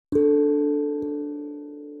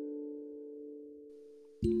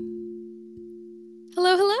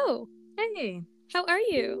Hello. Hey, How are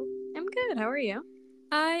you? I'm good. How are you?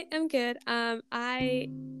 I am good. I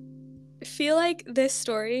feel like this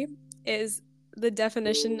story is the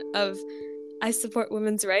definition of I support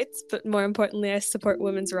women's rights, but more importantly, I support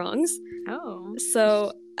women's wrongs. Oh,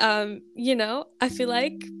 So, I feel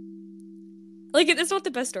like it's not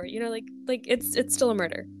the best story, like it's still a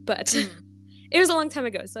murder, but it was a long time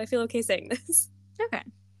ago, so I feel okay saying this. okay.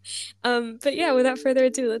 But yeah, without further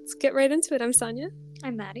ado, let's get right into it. I'm Sonia,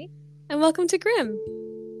 I'm Maddie. and welcome to Grimm.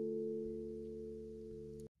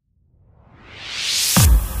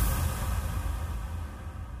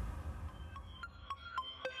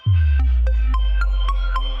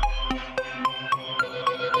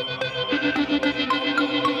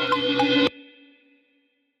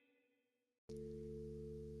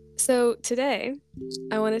 So today,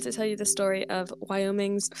 I wanted to tell you the story of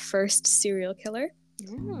Wyoming's first serial killer.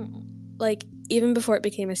 Like, even before it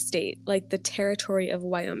became a state, like the territory of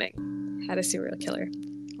Wyoming had a serial killer.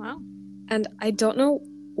 Wow. And I don't know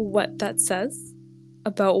what that says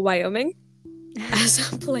about Wyoming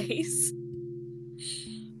as a place,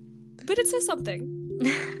 but it says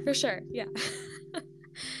something, for sure, yeah.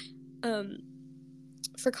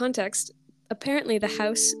 For context, apparently the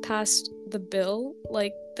House passed the bill,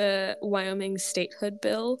 like the Wyoming statehood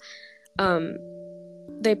bill.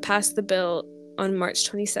 They passed the bill on March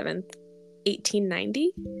 27th,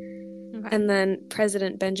 1890. Okay. And then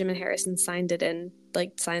President Benjamin Harrison signed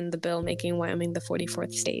the bill making Wyoming the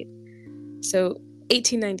 44th state. So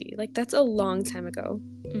 1890, like that's a long time ago.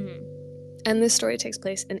 And this story takes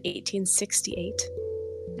place in 1868.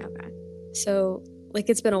 Okay. So, like,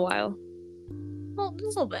 it's been a while. Well,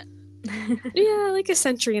 just a little bit. Yeah, like a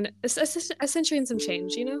century and some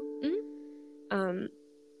change, you know?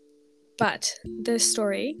 But this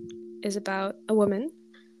story is about a woman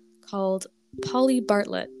called Polly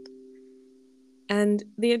Bartlett. And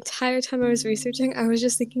the entire time I was researching, I was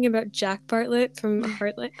just thinking about Jack Bartlett from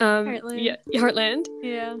Heartland. Heartland. Yeah, Heartland.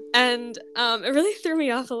 Yeah. And it really threw me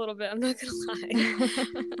off a little bit, I'm not gonna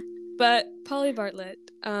lie. But Polly Bartlett,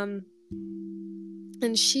 and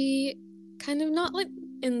she kind of, not like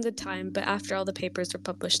in the time, but after all the papers were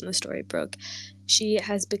published and the story broke, she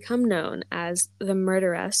has become known as the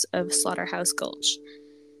murderess of Slaughterhouse Gulch.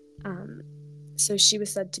 So she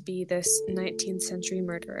was said to be this 19th century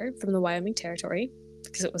murderer from the Wyoming Territory,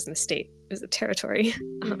 because it wasn't a state, it was a territory.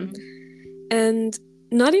 And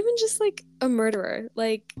not even just like a murderer,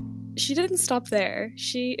 like she didn't stop there.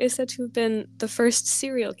 She is said to have been the first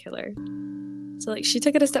serial killer. So like she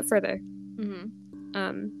took it a step further.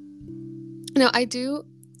 Now I do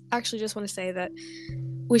actually just want to say that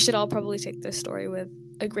we should all probably take this story with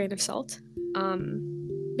a grain of salt,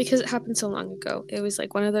 because it happened so long ago. It was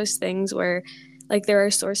like one of those things where like there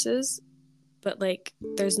are sources, but like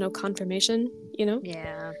there's no confirmation, you know?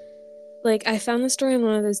 Yeah. Like I found the story in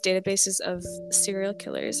one of those databases of serial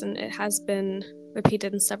killers, and it has been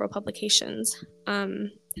repeated in several publications.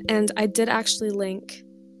 And I did actually link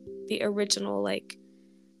the original, like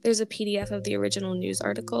there's a PDF of the original news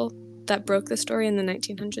article that broke the story in the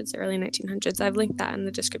 1900s, the early 1900s. I've linked that in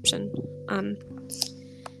the description.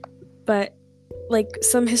 But like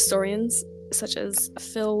some historians, such as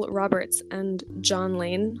Phil Roberts and John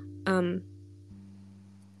Lane,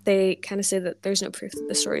 they kind of say that there's no proof that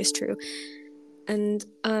the story is true. And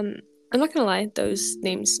I'm not gonna lie, those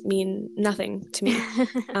names mean nothing to me.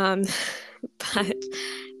 But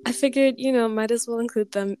I figured, might as well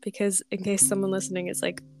include them, because in case someone listening is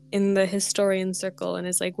like in the historian circle and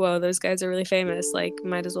is like, whoa, those guys are really famous, like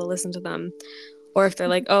might as well listen to them. Or if they're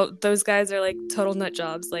like, oh, those guys are like total nut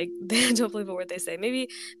jobs, like they don't believe a word they say. Maybe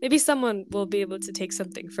someone will be able to take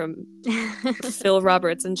something from Phil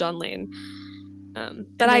Roberts and John Lane.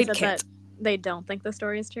 But I can't. That they don't think the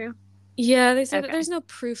story is true? Yeah, they said that there's no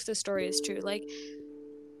proof the story is true. Like,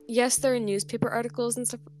 yes, there are newspaper articles and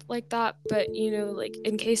stuff like that, but like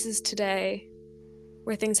in cases today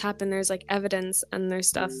where things happen, there's like evidence and there's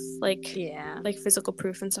stuff like physical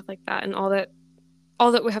proof and stuff like that, and all that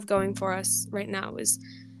we have going for us right now is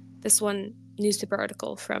this one newspaper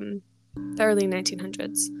article from the early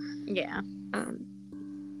 1900s. Yeah.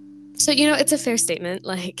 So it's a fair statement.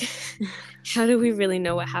 Like, how do we really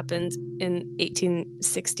know what happened in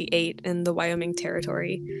 1868 in the Wyoming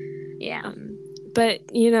Territory? Yeah. But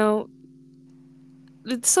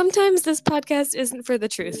sometimes this podcast isn't for the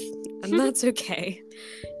truth, and that's okay.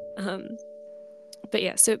 But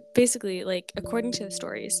yeah, so basically, like, according to the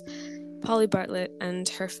stories, Polly Bartlett and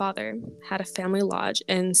her father had a family lodge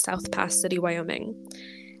in South Pass City, Wyoming.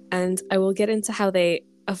 And I will get into how they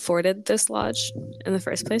afforded this lodge in the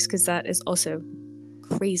first place, because that is also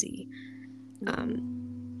crazy.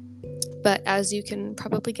 But as you can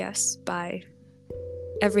probably guess by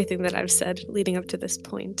everything that I've said leading up to this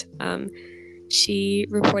point, she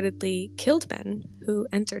reportedly killed men who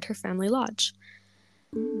entered her family lodge.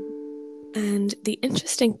 And the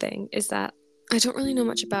interesting thing is that I don't really know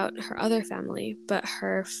much about her other family, but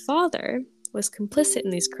her father was complicit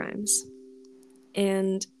in these crimes.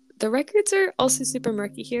 And the records are also super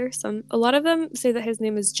murky here. A lot of them say that his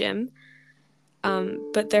name is Jim,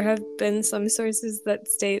 but there have been some sources that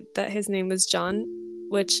state that his name was John,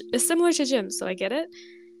 which is similar to Jim, so I get it.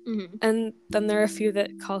 Mm-hmm. And then there are a few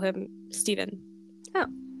that call him Stephen. Oh.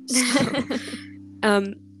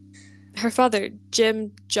 So, her father,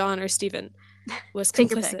 Jim, John, or Stephen, was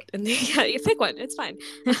complicit in the... Yeah, you pick one, it's fine.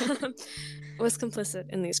 Was complicit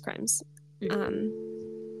in these crimes.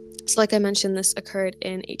 So like I mentioned, this occurred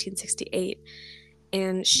in 1868,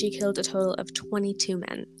 and she killed a total of 22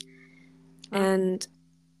 men. And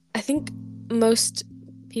I think most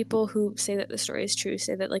people who say that the story is true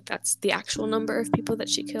say that like that's the actual number of people that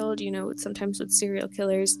she killed. You know, sometimes with serial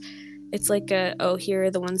killers, it's like here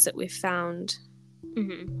are the ones that we've found,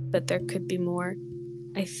 but there could be more.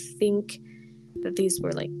 I think that these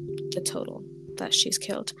were like the total that she's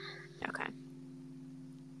killed. Okay.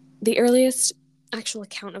 The earliest actual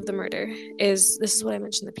account of the murder this is what I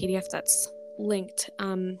mentioned in the PDF that's linked.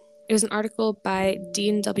 It was an article by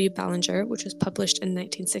Dean W. Ballinger, which was published in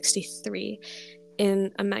 1963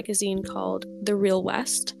 in a magazine called The Real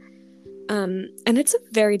West. And it's a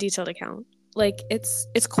very detailed account. Like,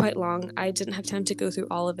 it's quite long. I didn't have time to go through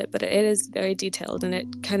all of it, but it is very detailed, and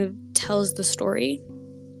it kind of tells the story.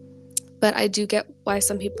 But I do get why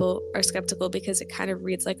some people are skeptical, because it kind of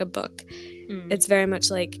reads like a book. It's very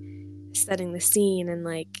much like setting the scene and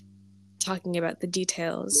like talking about the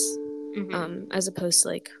details, as opposed to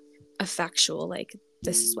like a factual, like,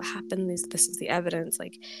 this is what happened, this is the evidence,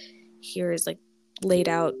 like, here is like laid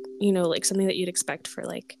out, you know, like something that you'd expect for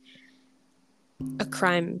like a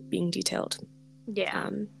crime being detailed. Yeah.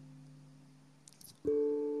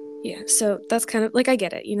 So that's kind of like, I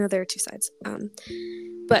get it, you know, there are two sides.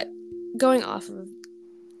 But going off of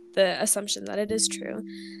the assumption that it is true,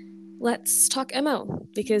 let's talk MO,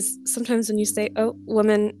 because sometimes when you say, oh,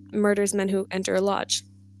 woman murders men who enter a lodge,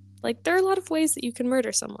 like, there are a lot of ways that you can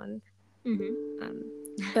murder someone.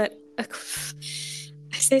 But I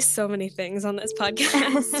say so many things on this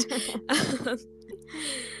podcast.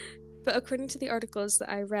 But according to the articles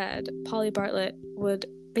that I read, Polly Bartlett would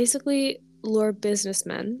basically lure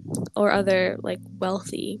businessmen or other like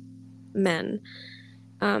wealthy men,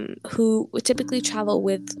 who would typically travel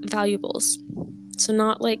with valuables. So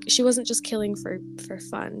not like, she wasn't just killing for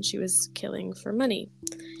fun, she was killing for money.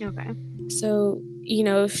 Okay. So, you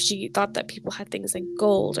know, if she thought that people had things like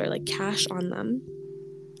gold or like cash on them,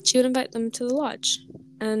 she would invite them to the lodge.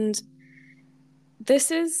 And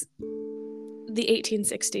this is the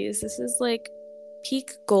 1860s. This is like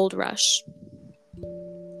peak gold rush.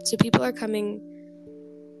 So people are coming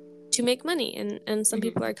to make money, and some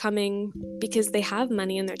people are coming because they have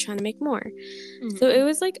money and they're trying to make more. So it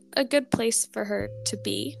was like a good place for her to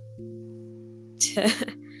be, to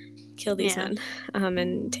kill these men,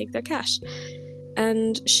 and take their cash.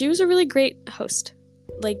 And she was a really great host.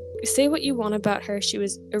 Like, say what you want about her, she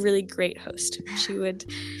was a really great host. She would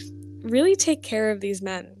really take care of these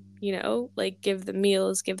men, you know, like give them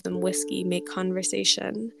meals, give them whiskey, make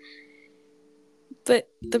conversation. But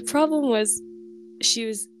the problem was, she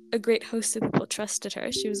was a great host, so people trusted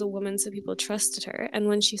her. She was a woman, so people trusted her. And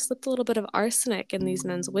when she slipped a little bit of arsenic in these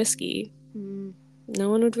men's whiskey, no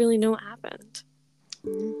one would really know what happened.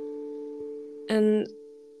 And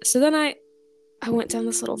so then I went down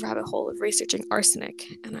this little rabbit hole of researching arsenic,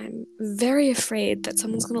 and I'm very afraid that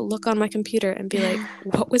someone's going to look on my computer and be like,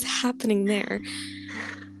 what was happening there?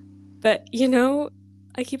 But, you know,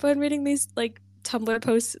 I keep on reading these like Tumblr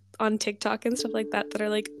posts on TikTok and stuff like that are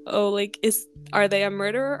like, oh, like, are they a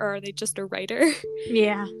murderer or are they just a writer?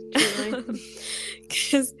 Yeah, truly.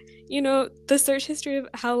 Because, you know, the search history of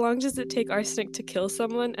how long does it take arsenic to kill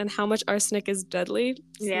someone and how much arsenic is deadly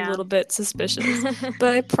is a little bit suspicious.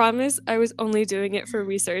 But I promise I was only doing it for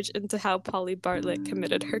research into how Polly Bartlett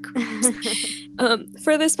committed her crimes.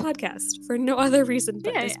 For this podcast, for no other reason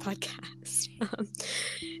but this podcast.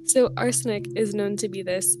 So arsenic is known to be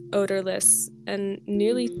this odorless and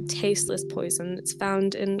nearly tasteless poison. It's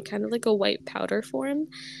found in kind of like a white powder form.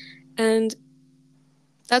 And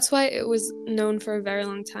that's why it was known for a very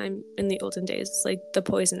long time in the olden days. It's like the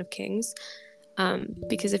poison of kings.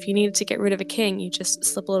 Because if you needed to get rid of a king, you just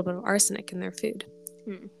slip a little bit of arsenic in their food.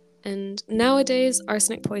 And nowadays,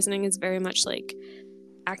 arsenic poisoning is very much like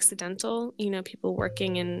accidental. You know, people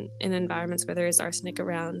working in environments where there is arsenic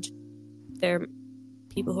around, they're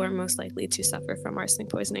people who are most likely to suffer from arsenic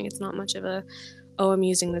poisoning. It's not much of a, oh, I'm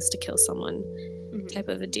using this to kill someone type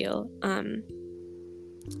of a deal.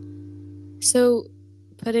 So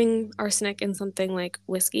putting arsenic in something like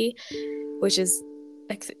whiskey, which is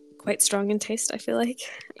quite strong in taste, I feel like.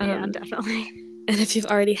 Yeah, definitely. And if you've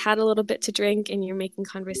already had a little bit to drink and you're making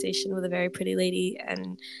conversation with a very pretty lady,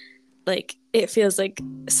 and like it feels like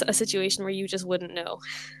a situation where you just wouldn't know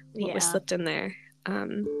what was slipped in there.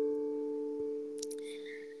 And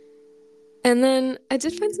then I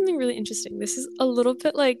did find something really interesting. This is a little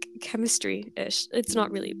bit like chemistry-ish. It's not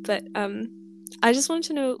really, but I just wanted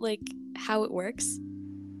to know like how it works.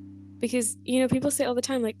 Because, you know, people say all the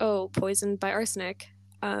time like, oh, poisoned by arsenic.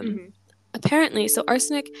 Apparently, so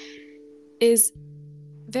arsenic is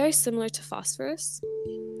very similar to phosphorus.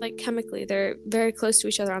 Like chemically, they're very close to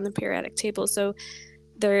each other on the periodic table. So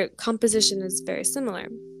their composition is very similar.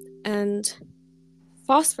 And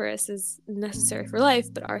phosphorus is necessary for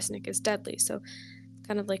life, but arsenic is deadly. So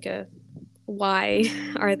kind of like a why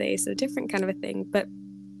are they so different kind of a thing. But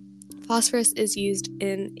phosphorus is used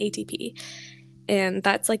in ATP, and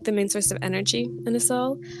that's like the main source of energy in a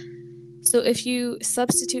cell. So if you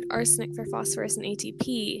substitute arsenic for phosphorus in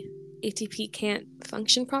ATP can't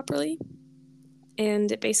function properly,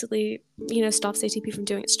 and it basically, you know, stops ATP from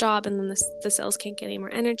doing its job, and then the cells can't get any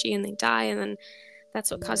more energy and they die, and then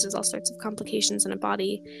that's what causes all sorts of complications in a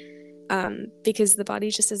body, because the body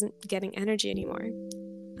just isn't getting energy anymore.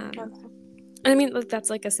 I mean, that's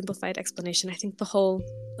like a simplified explanation. I think the whole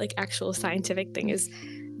like actual scientific thing is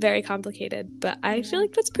very complicated, but I feel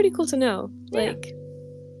like that's pretty cool to know. Like,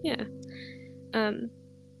 yeah.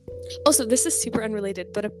 Also, this is super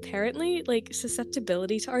unrelated, but apparently, like,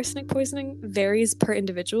 susceptibility to arsenic poisoning varies per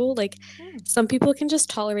individual. Like, some people can just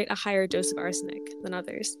tolerate a higher dose of arsenic than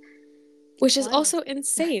others, which is also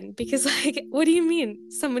insane because, like, what do you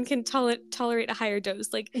mean someone can tolerate a higher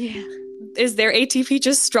dose? Like, is their ATP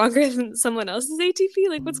just stronger than someone else's ATP?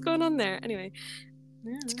 Like, what's going on there? Anyway,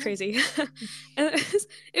 it's crazy. And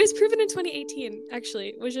it was proven in 2018,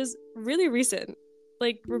 actually, which is really recent.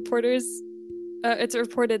 Like, reporters... it's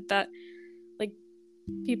reported that like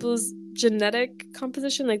people's genetic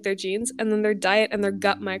composition, like their genes, and then their diet and their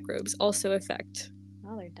gut microbes also affect.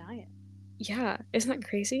 Oh, their diet. Yeah, isn't that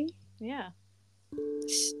crazy? Yeah.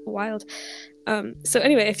 It's wild. So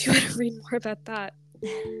anyway, if you want to read more about that,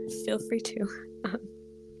 feel free to.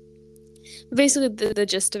 Basically, the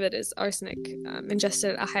gist of it is arsenic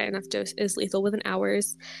ingested at a high enough dose is lethal within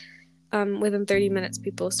hours. Within 30 minutes,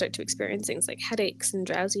 people start to experience things like headaches and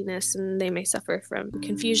drowsiness, and they may suffer from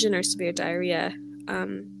confusion or severe diarrhea.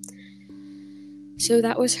 So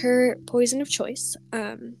that was her poison of choice.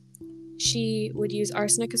 She would use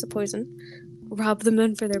arsenic as a poison, rob the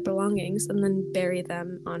men for their belongings, and then bury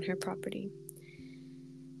them on her property.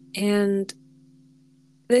 And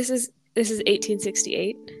this is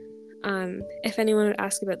 1868. If anyone would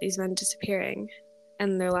ask about these men disappearing,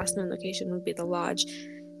 and their last known location would be the lodge,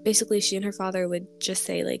 basically she and her father would just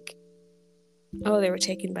say like, oh, they were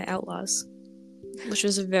taken by outlaws, which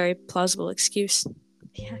was a very plausible excuse.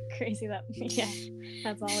 Yeah, crazy that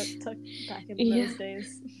that's all it took back in those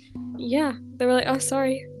days. Yeah, they were like, oh,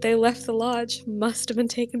 sorry, they left the lodge, must have been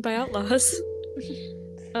taken by outlaws.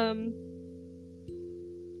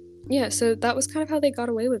 Yeah, so that was kind of how they got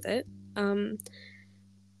away with it.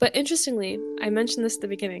 But interestingly, I mentioned this at the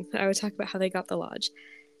beginning, that I would talk about how they got the lodge.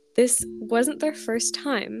 This wasn't their first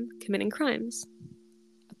time committing crimes.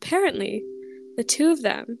 Apparently, the two of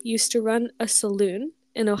them used to run a saloon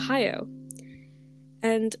in Ohio,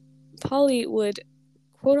 and Polly would,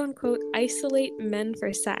 quote-unquote, isolate men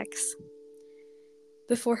for sex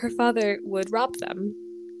before her father would rob them.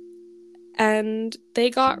 And they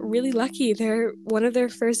got really lucky. One of their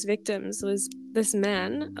first victims was this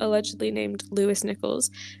man, allegedly named Lewis Nichols,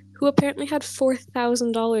 who apparently had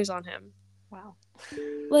 $4,000 on him. Wow.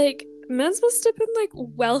 Like, men must have been, like,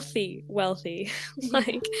 wealthy.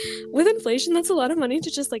 Like, with inflation, that's a lot of money to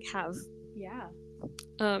just, like, have. Yeah.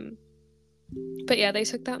 But yeah, they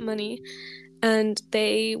took that money, and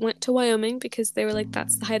they went to Wyoming because they were like,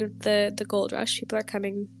 that's the height of the gold rush. People are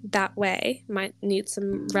coming that way. Might need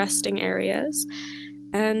some resting areas.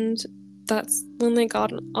 And that's when they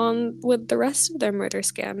got on with the rest of their murder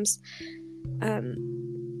scams.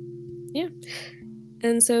 Yeah.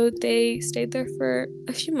 And so they stayed there for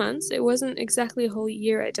a few months. It wasn't exactly a whole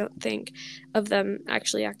year, I don't think, of them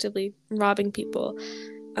actually actively robbing people.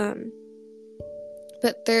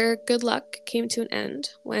 But their good luck came to an end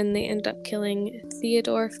when they ended up killing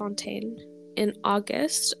Theodore Fontaine in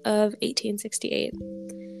August of 1868.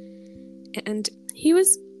 And he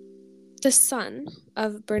was the son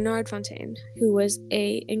of Bernard Fontaine, who was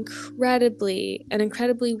an incredibly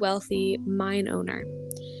wealthy mine owner.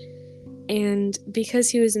 And because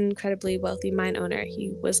he was an incredibly wealthy mine owner,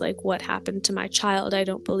 he was like, what happened to my child? I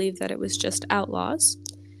don't believe that it was just outlaws,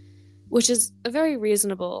 which is a very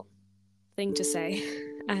reasonable thing to say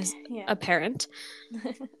as a parent.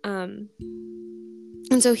 And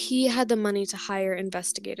so he had the money to hire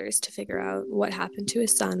investigators to figure out what happened to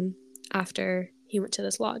his son after he went to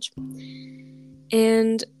this lodge.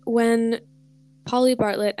 And when Polly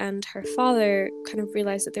Bartlett and her father kind of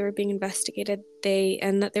realized that they were being investigated,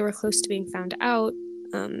 and that they were close to being found out,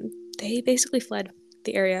 they basically fled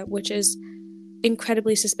the area, which is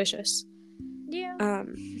incredibly suspicious.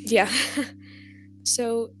 Yeah.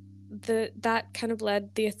 So that kind of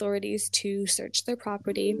led the authorities to search their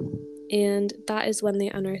property, and that is when they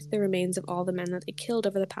unearthed the remains of all the men that they killed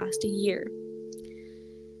over the past year.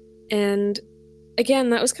 And again,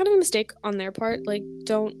 that was kind of a mistake on their part. Like,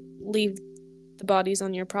 don't leave the bodies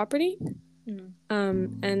on your property.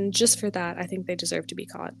 And just for that, I think they deserve to be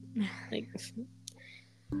caught.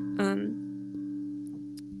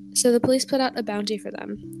 So the police put out a bounty for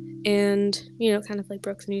them, and kind of like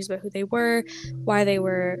broke the news about who they were, why they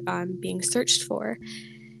were being searched for.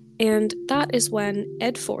 And that is when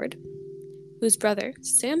Ed Ford, whose brother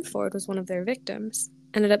Sam Ford was one of their victims,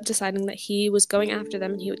 ended up deciding that he was going after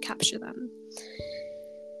them and he would capture them.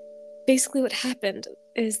 Basically what happened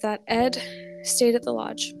is that Ed stayed at the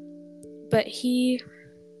lodge, but he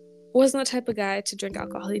wasn't the type of guy to drink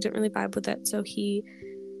alcohol. He didn't really vibe with it, so he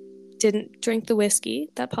didn't drink the whiskey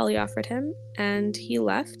that Polly offered him, and he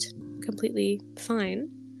left completely fine.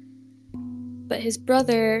 But his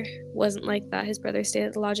brother wasn't like that. His brother stayed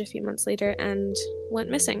at the lodge a few months later and went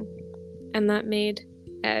missing, and that made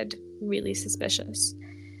Ed really suspicious,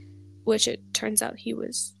 which it turns out he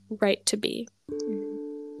was right to be.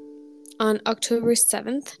 On October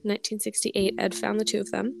 7th, 1968, Ed found the two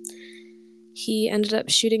of them. He ended up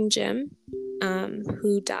shooting Jim,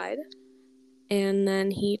 who died, and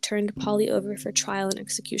then he turned Polly over for trial and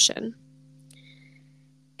execution.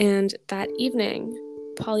 And that evening,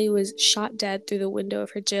 Polly was shot dead through the window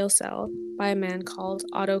of her jail cell by a man called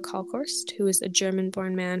Otto Kalkhorst, who is a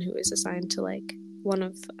German-born man who is assigned to like one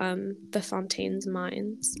of the Fontaine's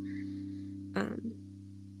mines.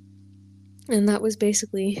 And that was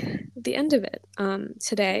basically the end of it.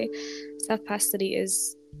 Today, South Pass City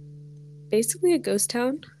is basically a ghost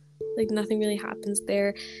town. Like, nothing really happens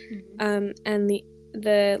there. And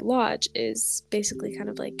the lodge is basically kind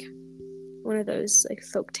of like one of those like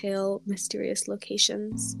folktale mysterious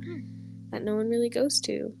locations that no one really goes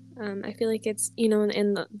to. I feel like it's, in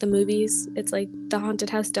the movies, it's like the haunted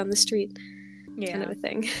house down the street kind of a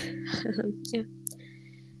thing.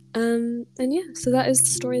 And so that is the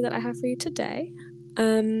story that I have for you today.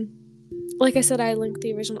 Like I said, I linked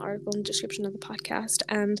the original article in the description of the podcast,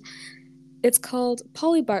 and it's called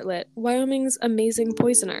Polly Bartlett, Wyoming's Amazing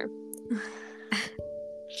Poisoner.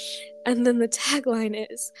 And then the tagline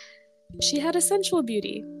is, she had a sensual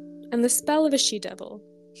beauty and the spell of a she-devil,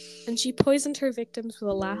 and she poisoned her victims with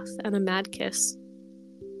a laugh and a mad kiss.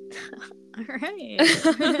 All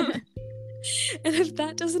right. And if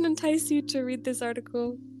that doesn't entice you to read this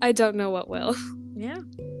article, I don't know what will. Yeah.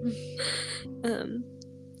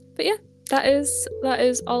 But yeah, that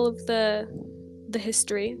is all of the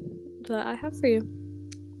history that I have for you.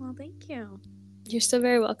 Well, thank you. You're so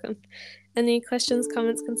very welcome. Any questions,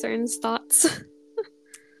 comments, concerns, thoughts?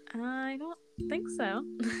 I don't think so.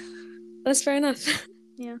 That's fair enough.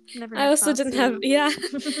 Yeah, never. I also didn't have. Yeah,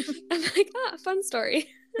 I'm like, fun story.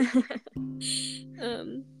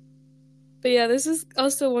 But yeah, this is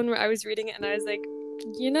also one where I was reading it and I was like,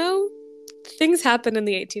 things happen in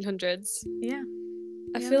the 1800s. Yeah.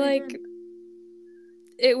 I feel like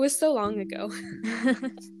it was so long ago.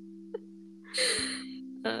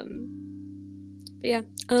 But yeah,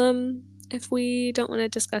 if we don't want to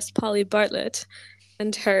discuss Polly Bartlett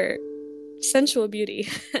and her sensual beauty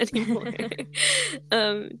anymore,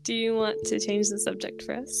 do you want to change the subject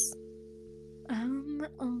for us?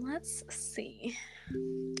 Let's see.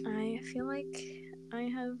 I feel like I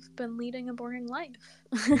have been leading a boring life.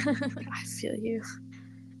 I feel you.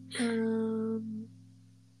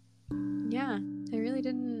 Yeah, I really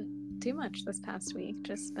didn't do much this past week.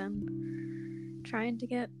 Just been trying to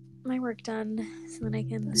get my work done so that I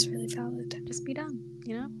can. That's really valid. Just be done,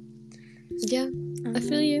 Yeah, I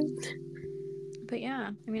feel you. But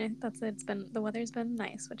yeah, I mean, I think that's it. The weather's been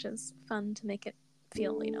nice, which is fun to make it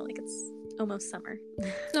feel, like it's almost summer.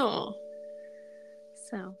 Oh.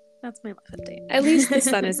 So that's my life update. At least the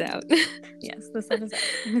sun is out. Yes, the sun is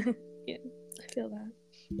out. Yeah, I feel that.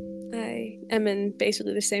 I am in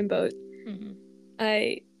basically the same boat. Mm-hmm.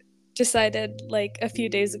 I decided like a few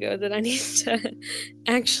days ago that I need to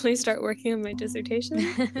actually start working on my dissertation.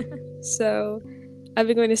 So I've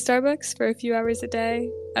been going to Starbucks for a few hours a day.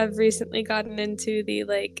 I've recently gotten into the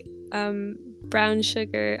like brown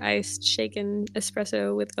sugar iced shaken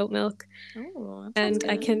espresso with oat milk. Oh, that sounds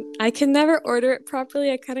And good. I can never order it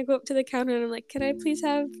properly. I kind of go up to the counter and I'm like, "Can I please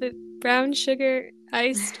have the brown sugar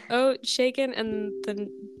iced oat shaken?" And then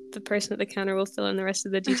the person at the counter will fill in the rest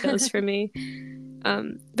of the details for me.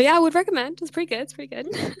 But yeah, I would recommend. It's pretty good. It's pretty good.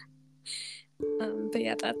 But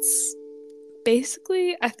yeah, that's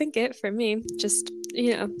basically I think it for me. Just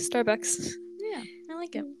Starbucks. Yeah, I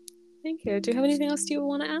like it. Thank you. Do you have anything else you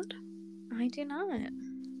want to add? I do not.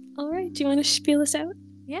 All right. Do you want to spiel us out?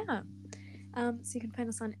 Yeah. So you can find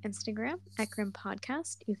us on Instagram at Grim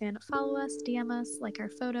Podcast. You can follow us, DM us, like our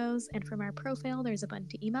photos, and from our profile, there's a button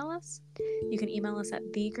to email us. You can email us at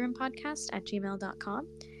thegrimpodcast@gmail.com.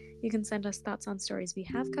 You can send us thoughts on stories we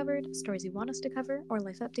have covered, stories you want us to cover, or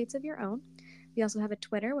life updates of your own. We also have a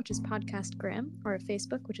Twitter, which is Podcast Grim, or a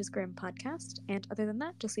Facebook, which is Grim Podcast. And other than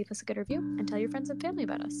that, just leave us a good review and tell your friends and family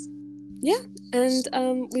about us. Yeah,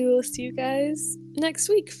 and we will see you guys next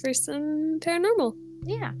week for some paranormal.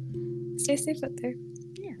 Yeah. Stay safe out there.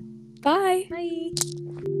 Yeah. Bye. Bye.